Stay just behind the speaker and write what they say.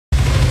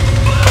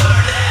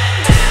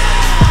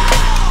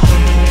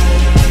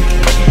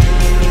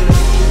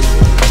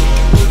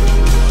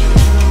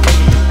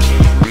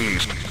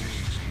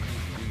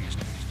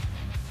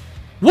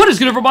What is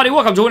good, everybody?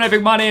 Welcome to an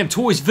Epic My Damn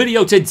Toys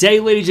video. Today,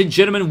 ladies and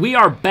gentlemen, we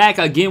are back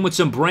again with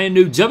some brand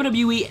new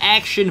WWE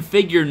action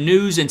figure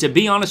news. And to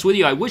be honest with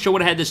you, I wish I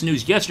would have had this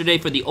news yesterday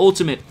for the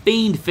Ultimate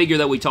Fiend figure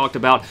that we talked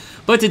about.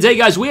 But today,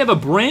 guys, we have a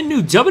brand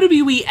new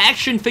WWE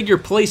action figure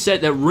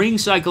playset that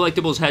Ringside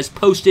Collectibles has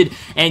posted.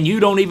 And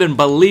you don't even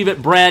believe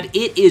it, Brad.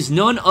 It is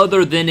none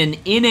other than an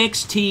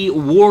NXT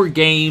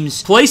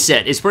Wargames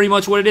playset. It's pretty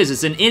much what it is.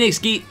 It's an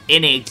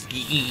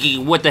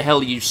NXT... What the hell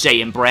are you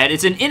saying, Brad?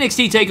 It's an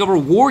NXT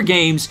Takeover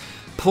Wargames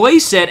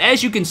playset.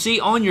 As you can see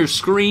on your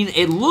screen,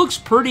 it looks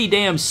pretty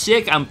damn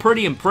sick. I'm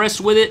pretty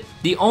impressed with it.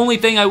 The only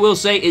thing I will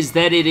say is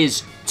that it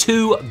is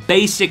 2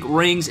 basic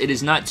rings. It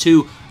is not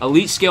 2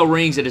 elite scale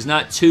rings. It is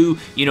not 2,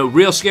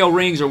 real scale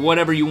rings or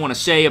whatever you want to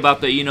say about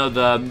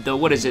the,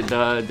 what is it,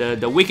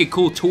 the Wicked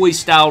Cool Toy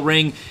style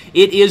ring.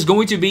 It is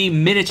going to be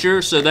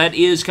miniature, so that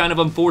is kind of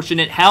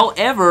unfortunate.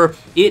 However,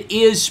 it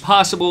is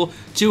possible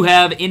to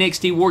have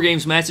NXT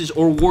Wargames matches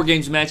or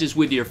Wargames matches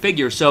with your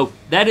figure, so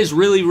that is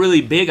really,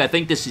 really big. I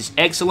think this is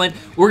excellent.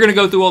 We're going to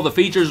go through all the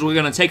features. We're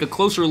going to take a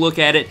closer look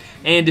at it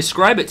and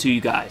describe it to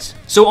you guys.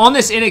 So on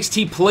this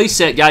NXT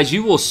playset, guys,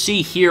 you will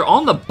see here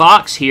on the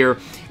box here,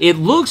 it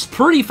looks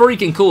pretty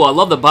freaking cool. I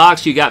love the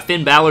box. You got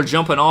Finn Balor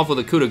jumping off with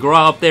a coup de grace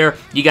up there.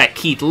 You got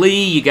Keith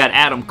Lee. You got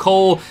Adam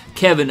Cole,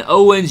 Kevin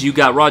Owens. You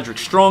got Roderick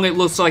Strong, it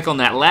looks like, on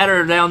that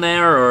ladder down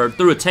there or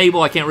through a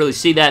table. I can't really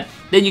see that.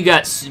 Then you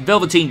got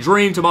Velveteen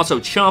Dream, Tommaso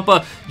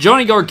Ciampa,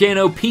 Johnny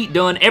Gargano, Pete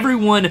Dunne,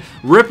 everyone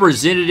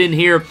represented in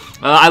here.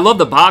 I love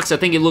the box. I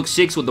think it looks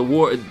sick with the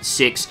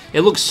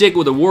It looks sick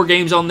with the War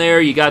Games on there.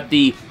 You got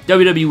the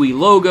WWE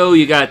logo.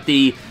 You got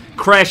the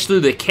crash through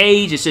the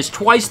cage. It says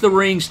twice the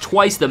rings,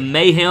 twice the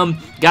mayhem.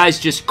 Guys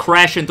just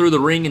crashing through the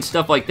ring and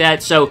stuff like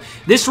that. So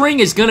this ring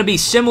is going to be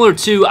similar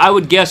to, I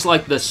would guess,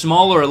 like the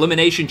smaller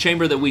Elimination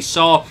Chamber that we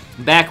saw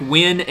back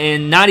when,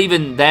 and not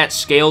even that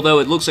scale though.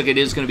 It looks like it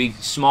is going to be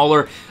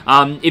smaller.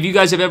 If you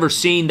guys have ever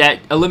seen that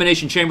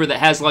Elimination Chamber that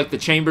has like the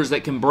chambers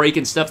that can break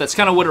and stuff, that's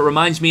kind of what it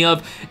reminds me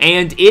of.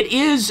 And it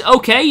is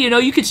okay.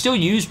 You could still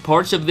use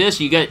parts of this.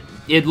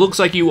 It looks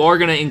like you are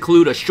going to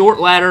include a short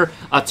ladder,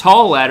 a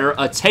tall ladder,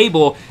 a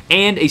table,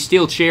 and a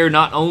steel chair.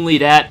 Not only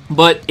that,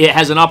 but it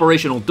has an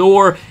operational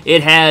door.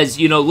 It has,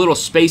 little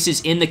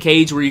spaces in the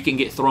cage where you can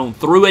get thrown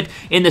through it.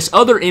 In this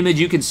other image,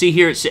 you can see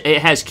here,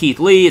 it has Keith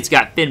Lee. It's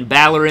got Finn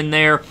Balor in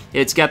there.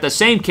 It's got the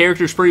same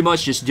characters pretty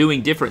much, just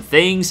doing different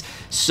things.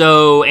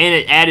 So, and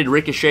it added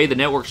Ricochet, the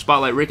Network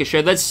Spotlight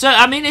Ricochet. That's,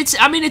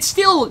 it's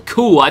still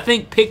cool. I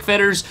think pick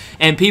fetters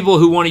and people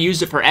who want to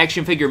use it for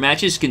action figure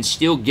matches can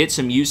still get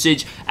some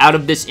usage out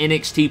of this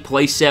NXT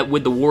playset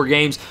with the War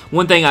Games.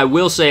 One thing I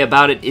will say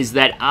about it is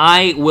that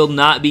I will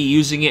not be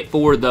using it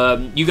for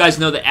the... You guys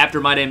know that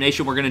after My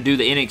Damnation, we're going to do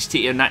the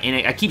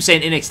NXT... I keep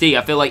saying NXT.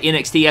 I feel like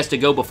NXT has to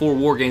go before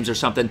War Games or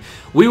something.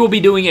 We will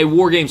be doing a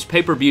War Games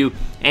pay-per-view,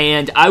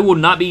 and I will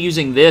not be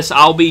using this.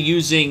 I'll be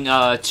using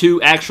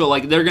 2 actual...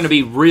 Like, they're going to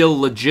be real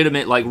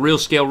legitimate, like, real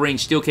scale ring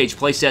steel cage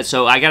playsets,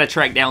 so I got to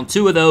track down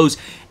 2 of those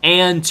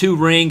and 2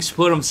 rings,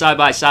 put them side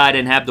by side,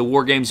 and have the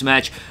War Games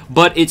match.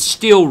 But it's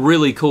still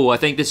really cool. I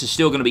think this is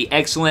still going to be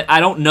excellent.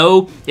 I don't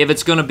know if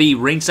it's going to be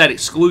Ringside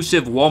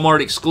exclusive, Walmart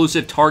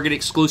exclusive, Target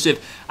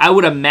exclusive. I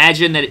would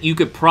imagine that you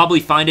could probably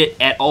find it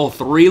at all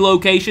 3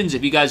 locations.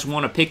 If you guys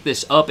want to pick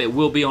this up, it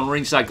will be on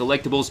Ringside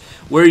Collectibles,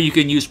 where you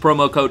can use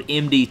promo code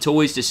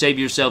MDTOYS to save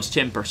yourselves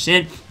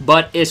 10%.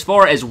 But as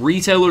far as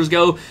retailers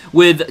go,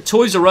 with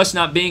Toys R Us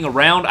not being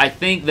around, I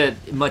think that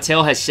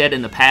Mattel has said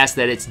in the past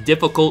that it's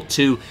difficult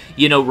to,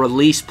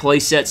 release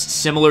playsets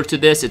similar to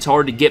this. It's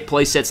hard to get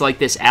playsets like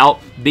this out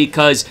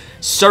because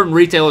certain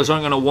retailers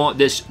aren't going to want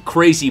this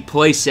crazy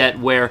playset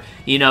where,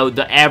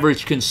 the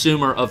average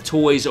consumer of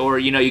toys, or,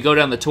 you go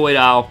down the toy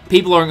aisle,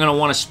 people aren't going to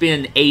want to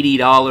spend $80,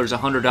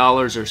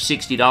 $100, or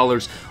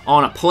 $60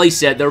 on a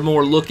playset. They're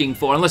more looking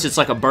for, unless it's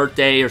like a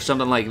birthday or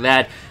something like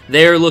that,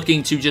 they're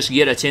looking to just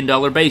get a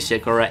 $10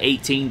 basic or an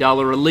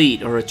 $18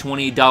 elite or a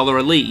 $20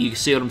 elite. You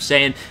see what I'm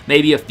saying?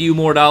 Maybe a few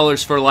more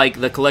dollars for like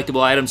the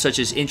collectible items such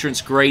as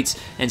entrance grates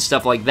and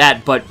stuff like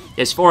that. But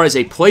as far as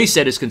a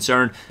playset is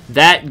concerned,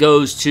 that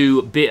goes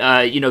to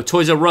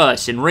Toys R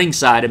Us and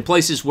Ringside and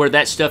places where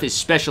that stuff is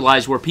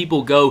specialized, where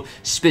people go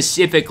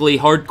specifically,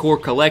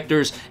 hardcore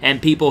collectors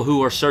and people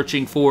who are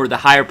searching for the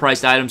higher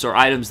priced items or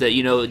items that,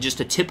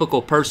 just a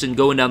typical person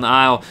going down the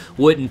aisle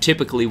wouldn't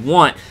typically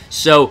want.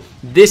 So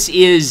this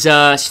is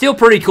still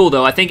pretty cool,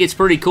 though. I think it's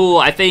pretty cool.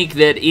 I think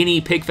that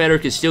any pick fetter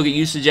could still get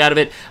usage out of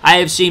it. I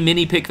have seen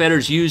many pick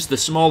fetters use the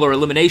smaller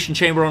Elimination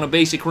Chamber on a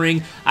basic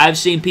ring. I've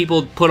seen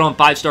people put on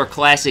 5-star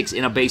classics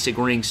in a basic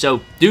ring.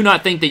 So do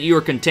not think that you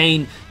are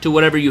contained to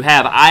whatever you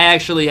have. I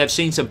actually have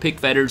seen some pick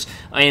fetters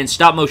and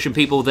stop motion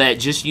people that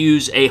just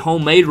use a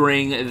homemade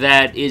ring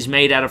that is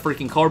made out of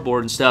freaking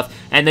cardboard and stuff,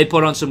 and they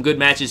put on some good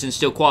matches and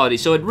still quality.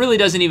 So it really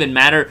doesn't even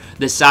matter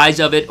the size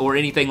of it or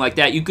anything like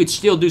that. You could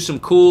still do some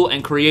cool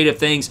and creative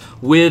things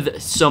with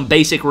some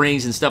basic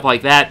rings and stuff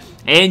like that.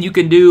 and you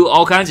can do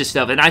all kinds of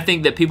stuff. And I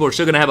think that people are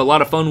still going to have a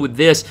lot of fun with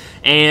this,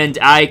 and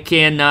I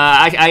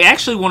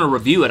actually want to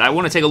review it. I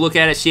want to take a look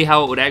at it, see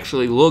how it would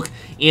actually look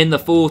in the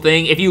full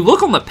thing. If you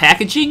look on the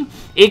packaging,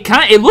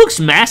 it looks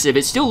massive.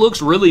 It still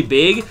looks really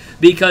big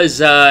because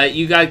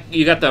you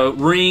got the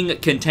ring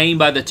contained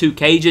by the 2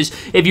 cages.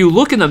 If you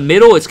look in the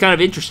middle, it's kind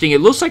of interesting. It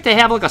looks like they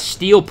have like a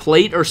steel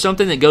plate or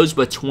something that goes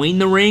between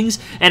the rings,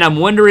 and I'm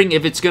wondering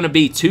if it's going to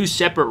be 2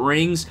 separate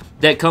rings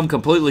that come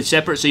completely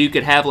separate, so you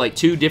could have like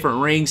 2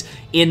 different rings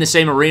in the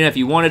same arena if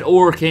you wanted,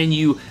 or can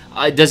you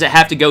does it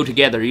have to go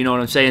together? You know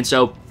what I'm saying?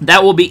 So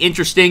that will be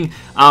interesting.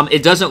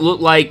 It doesn't look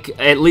like,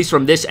 at least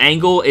from this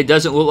angle, it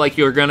doesn't look like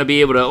you're going to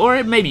be able to,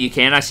 or maybe you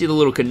can. I see the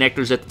little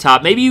connectors at the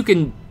top. Maybe you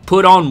can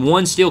put on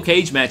one steel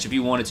cage match if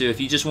you wanted to. If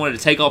you just wanted to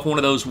take off one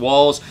of those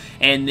walls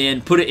and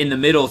then put it in the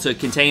middle to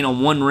contain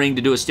on one ring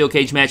to do a steel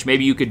cage match,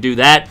 maybe you could do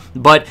that.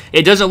 But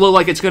it doesn't look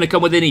like it's going to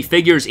come with any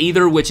figures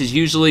either, which is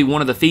usually one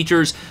of the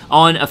features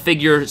on a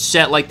figure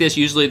set like this.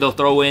 Usually they'll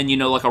throw in, you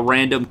know, like a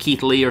random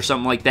Keith Lee or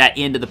something like that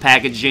into the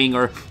packaging,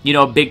 or, you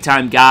know, a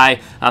big-time guy,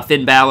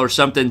 Finn Balor or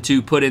something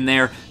to put in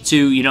there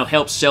to, you know,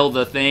 help sell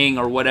the thing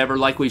or whatever,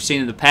 like we've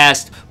seen in the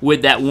past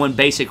with that one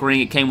basic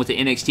ring. It came with the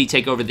NXT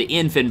Takeover, the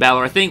End Finn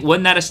Balor. I think,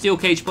 wasn't that a steel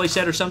cage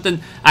playset or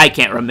something? I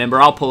can't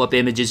remember. I'll pull up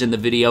images in the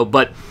video,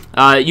 but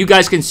you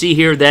guys can see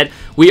here that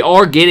we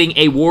are getting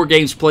a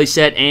Wargames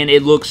playset, and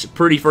it looks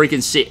pretty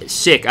freaking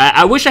sick.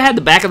 I wish I had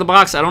the back of the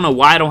box. I don't know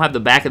why I don't have the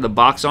back of the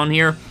box on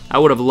here. I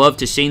would have loved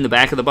to seen the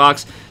back of the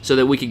box so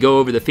that we could go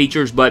over the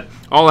features, but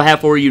all I have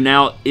for you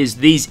now is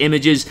these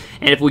images,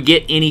 and if we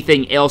get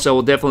anything else, I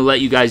will definitely let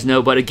you guys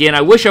know. But again,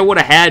 I wish I would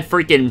have had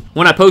freaking,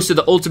 when I posted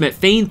the Ultimate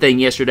Fiend thing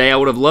yesterday, I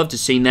would have loved to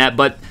seen that,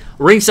 but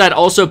Ringside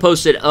also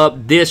posted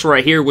up this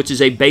right here, which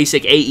is a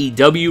basic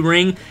AEW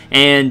ring,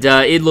 and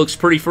it looks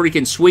pretty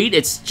freaking sweet.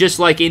 It's just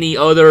like any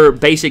other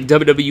basic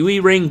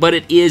WWE ring, but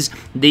it is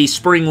the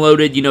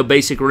spring-loaded, you know,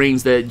 basic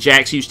rings that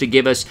Jax used to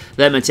give us,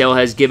 that Mattel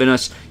has given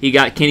us. You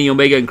got Kenny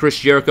Omega and Chris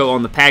Jericho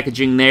on the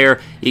packaging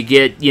there. You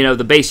get, you know,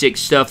 the basic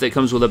stuff that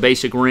comes with a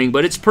basic ring,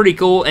 but it's pretty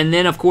cool. And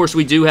then, of course,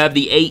 we do have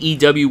the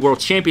AEW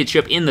World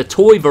Championship in the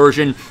toy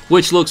version,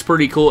 which looks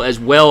pretty cool as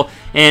well.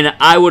 And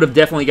I would have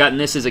definitely gotten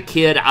this as a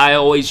kid. I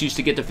always used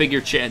to get the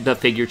figure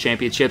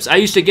championships. I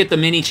used to get the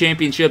mini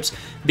championships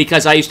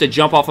because I used to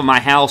jump off of my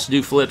house,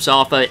 do flips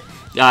off it,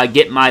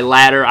 get my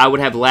ladder. I would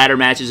have ladder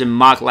matches and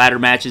mock ladder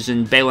matches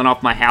and bailing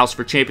off my house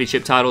for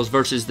championship titles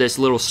versus this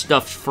little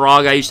stuffed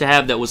frog I used to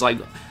have that was like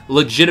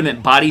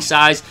legitimate body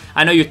size.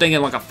 I know you're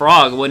thinking like a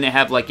frog. Wouldn't it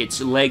have like its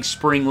legs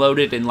spring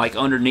loaded and like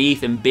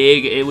underneath and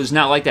big? It was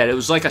not like that. It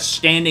was like a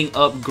standing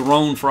up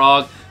grown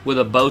frog with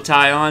a bow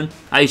tie on.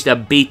 I used to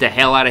beat the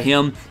hell out of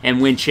him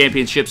and win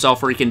championships all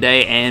freaking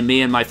day, and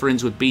me and my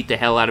friends would beat the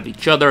hell out of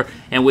each other,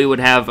 and we would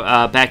have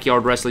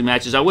backyard wrestling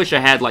matches. I wish I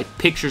had like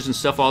pictures and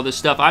stuff, all this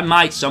stuff. I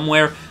might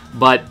somewhere,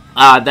 but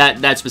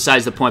that's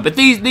besides the point. But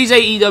these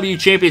AEW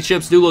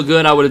championships do look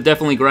good. I would have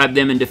definitely grabbed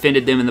them and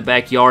defended them in the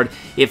backyard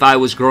if I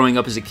was growing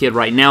up as a kid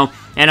right now.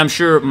 And I'm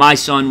sure my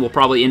son will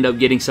probably end up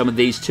getting some of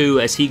these too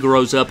as he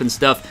grows up and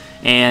stuff.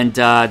 And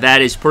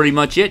that is pretty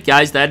much it,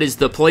 guys. That is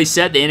the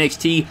playset, the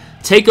NXT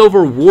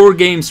Takeover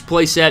Wargames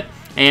playset.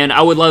 And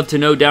I would love to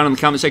know down in the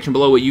comment section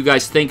below what you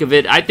guys think of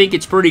it. I think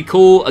it's pretty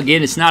cool.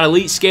 Again, it's not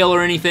elite scale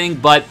or anything,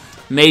 but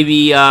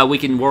maybe we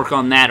can work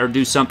on that or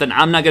do something.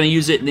 I'm not going to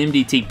use it in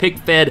MDT pick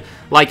fed.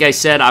 Like I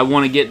said, I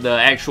want to get the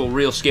actual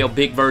real scale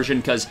big version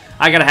because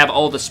I got to have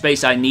all the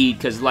space I need,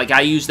 because like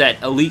I use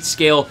that elite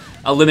scale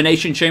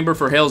elimination chamber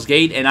for Hell's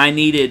Gate, and I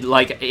needed,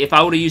 like, if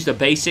I would have used a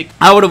basic,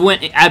 I would have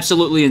went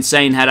absolutely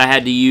insane had I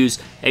had to use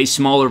a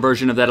smaller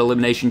version of that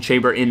elimination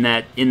chamber in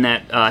that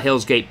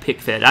Hell's Gate pick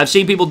fed. I've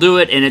seen people do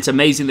it, and it's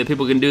amazing that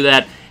people can do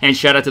that, and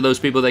shout out to those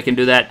people that can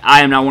do that.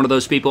 I am not one of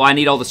those people. I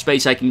need all the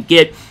space I can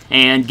get,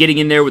 and getting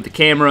in there with the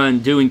camera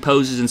and doing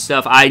poses and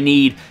stuff, I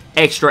need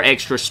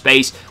extra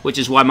space, which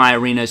is why my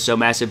arena is so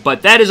massive.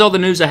 But that is all the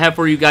news I have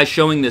for you guys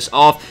showing this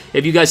off.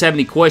 If you guys have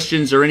any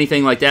questions or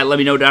anything like that, let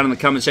me know down in the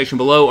comment section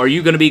below. Are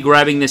you going to be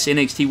grabbing this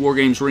NXT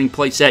Wargames ring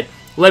playset?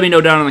 Let me know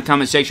down in the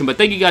comment section. But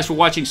thank you guys for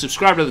watching.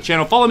 Subscribe to the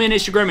channel. Follow me on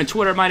Instagram and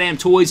Twitter at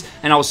MyDamnToys.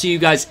 And I will see you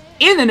guys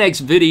in the next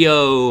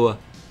video.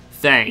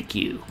 Thank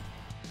you.